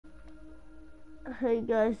Hey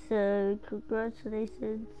guys, so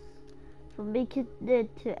congratulations for making it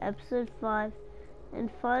to episode 5, and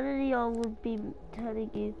finally I will be telling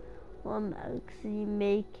you what I'm actually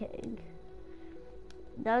making.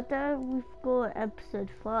 Now that we've got episode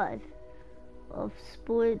 5 of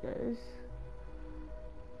spoilers,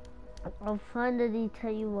 I'll finally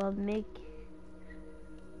tell you what I'm making.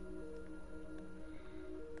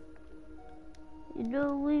 You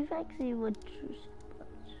know, we've actually went through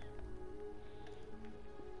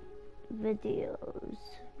videos.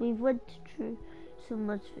 We went through so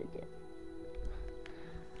much video.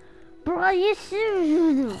 Bro, you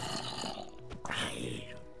serious?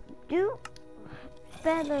 Do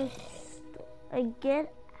better and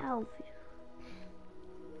get out of here.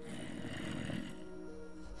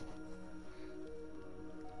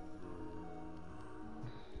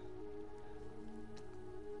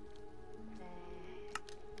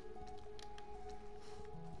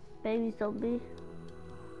 Baby zombie.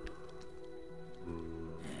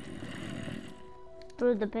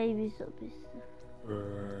 Bro, the baby zombies.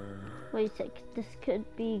 Wait a sec, this could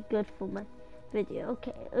be good for my video.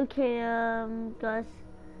 Okay, guys.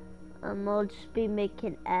 I'll just be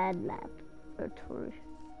making ad laboratory.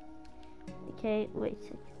 Okay, wait a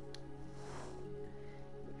sec.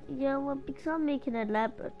 Yeah, well, because I'm making a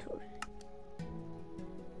laboratory.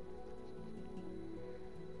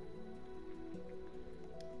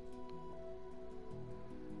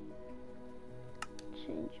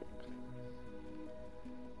 Change your class.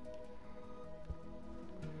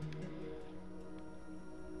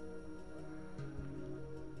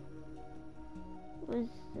 What is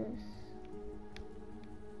this?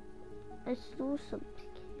 I saw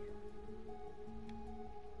something here.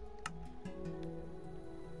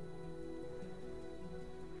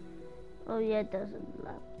 Oh yeah, it doesn't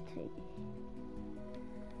lap take.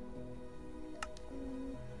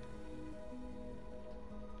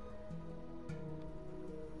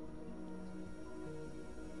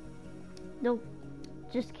 Nope,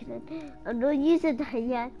 just kidding. I'm not using that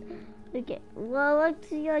yet. Okay, well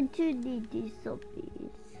actually I do need these zombies.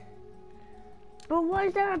 Bro, why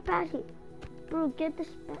is there a patty? Bro, get this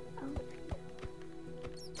bat out.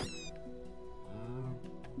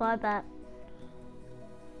 Bye, bat.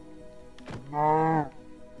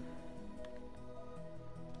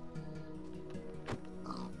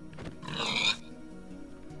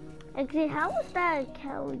 Actually, how is that a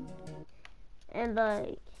cow? And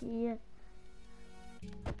like, yeah.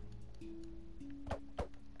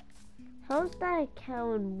 How's that a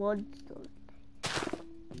cow in one story?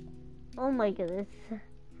 Oh my goodness.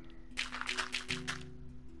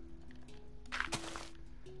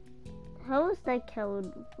 How is that cow in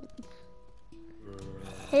one?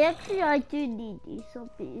 Hey, actually, I do need these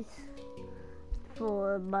zombies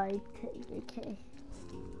for my thing, okay?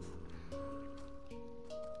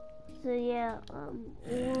 So yeah, all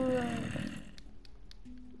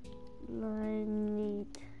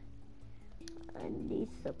I need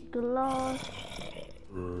some glass.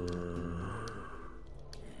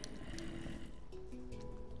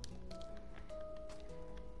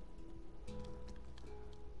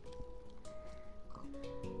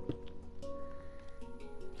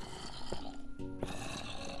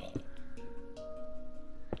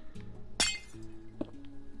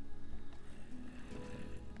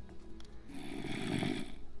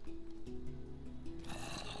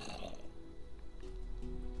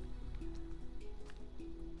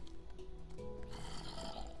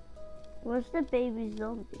 Where's the baby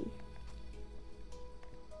zombie?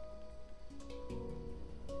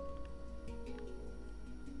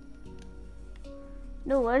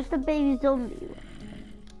 No, where's the baby zombie?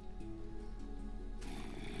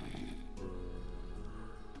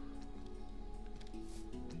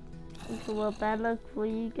 Okay, well, bad luck for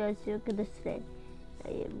you guys. You're gonna stay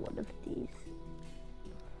in one of these.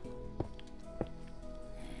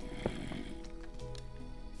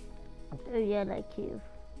 Oh yeah, like you.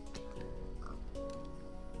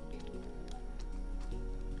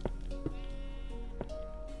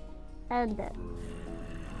 And then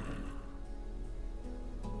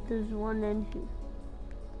there's one in here.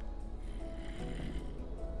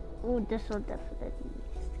 Oh, this one definitely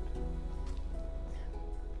needs to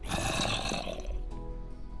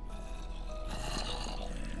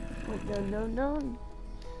go. Oh, no. No.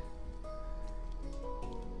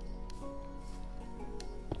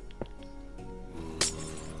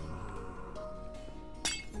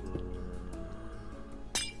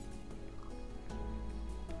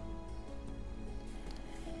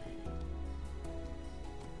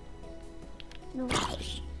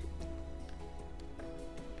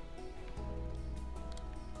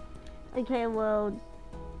 Okay, well,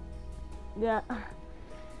 Yeah.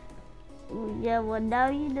 Yeah, well now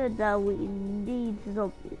you know that we need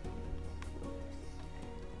zombies.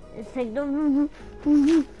 It's like no.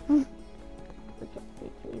 Okay,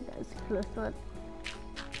 that's a close one.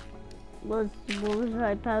 What was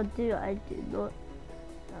I about to do? I do not.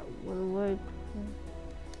 That wouldn't work.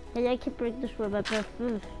 Hey, I can break this with my breath.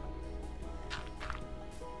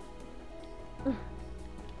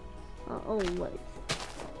 Oh wait.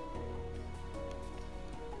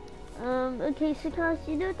 Okay, so guys,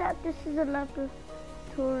 you know that this is a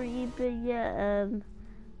laboratory, but yeah,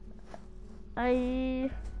 I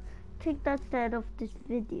think that's the end of this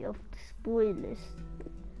video, of the spoilers.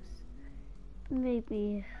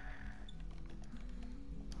 Maybe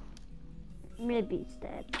it's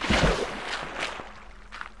that.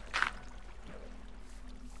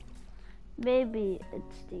 Maybe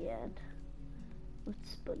it's the end of the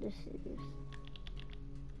spoiler series.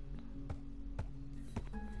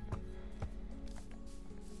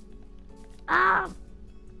 Ah!